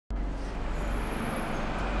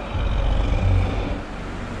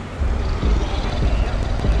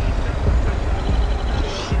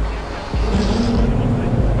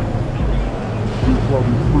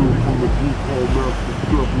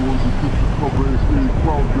Live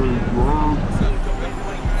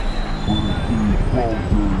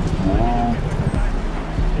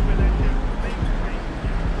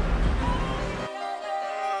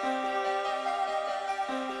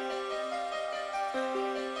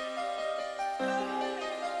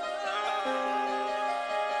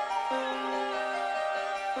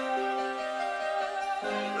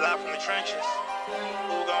from the trenches.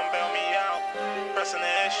 Who gon' bail me out? Pressing the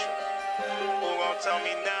issue. Who gon' tell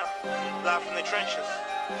me now? Live from the trenches.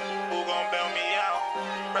 Who gon' bail me out?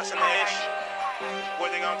 Pressing the issue.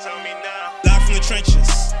 What they gon' tell me now? Live from the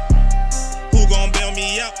trenches. Who gon' bail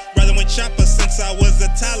me out? Riding with choppers since I was a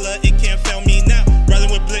toddler. It can't fail me now.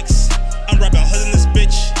 Riding with blicks. I'm robbing hood in this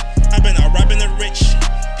bitch. I've been out robbing the rich.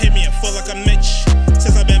 Pay me in full like a Mitch.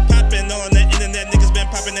 Since I've been popping all on the internet, niggas been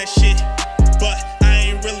popping that shit. But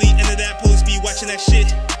I ain't really into that, police be watching that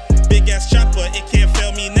shit. Big ass chopper, it can't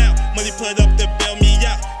fail me now. Money put up to bail me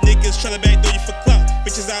out. Niggas tryna backdoor you for clout.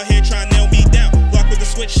 Bitches out here tryna nail me down. Block with the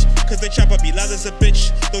switch, cause they chopper be loud as a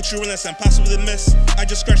bitch. Don't you realize it's impossible to miss? I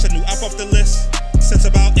just scratched a new op off the list. Since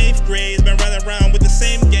about 8th grade, been running around with the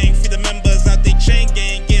same gang. Feed the members out they chain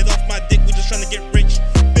gang. Get off my dick, we just tryna get rich.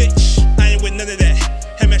 Bitch, I ain't with none of that.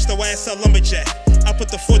 Head match the YSL lumberjack. I put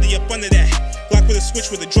the 40 up under that. Block with a switch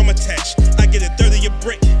with a drum attached. I get a third of your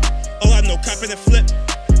brick. All I know, cop and flip.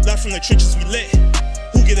 Live from the trenches, we lit.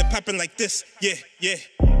 Who get it poppin' like this? Yeah, yeah.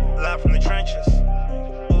 Live from the trenches.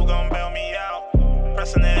 Who gon' bail me out?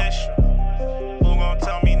 Pressing the issue. Who gon'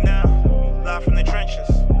 tell me now? Live from the trenches.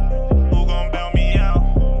 Who gon' bail me out?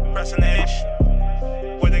 Pressing the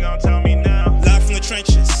issue. What they gon' tell me now? Live from the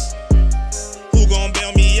trenches. Who gon'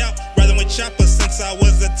 bail me out? Riding with choppers since I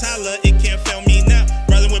was a toddler. It can't fail me now.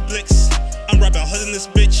 Riding with blicks. I'm robbing hood in this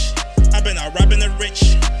bitch. I've been out robbing the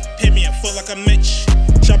rich. Pay me in full like a Mitch.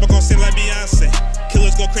 Chopper gon' sing like Beyonce.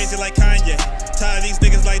 Killers go crazy like Kanye. Tired of these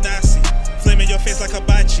niggas like Nazi. Flaming your face like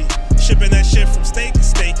hibachi. Shipping that shit from state to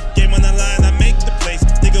state. Game on the line, I make the place.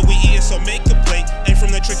 Nigga, we eatin', so make a plate. Ain't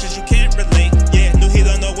from the trenches, you can't relate. Yeah, new heat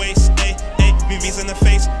on the waist. Ayy, ayy, BB's in the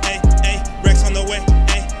face. Ayy, ayy, Rex on the way.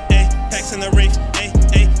 Ayy, ayy, packs in the race. Ayy,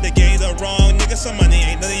 ayy, they gave the wrong nigga some money.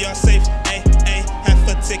 Ain't none of y'all safe. Ayy, ayy, half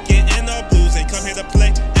a ticket and all blues. Ain't come here to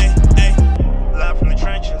play. Ayy, ayy. Live from the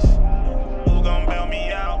trenches. Who gon' bail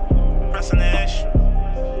me out? Pressing the issue.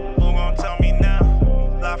 Who gon' tell me now?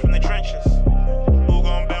 Live from the trenches. Who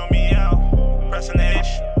gon' bail me out? Pressing the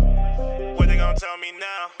issue. What they gon' tell me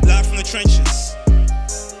now? Live from the trenches.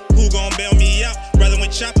 Who gon' bail me out? Riding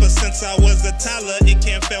with choppers since I was a toddler. It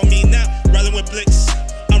can't fail me now. Riding with blicks.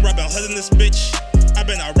 I'm robbing hood in this bitch. I've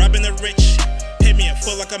been out robbing the rich. Pay me in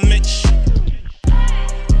full like a Mitch.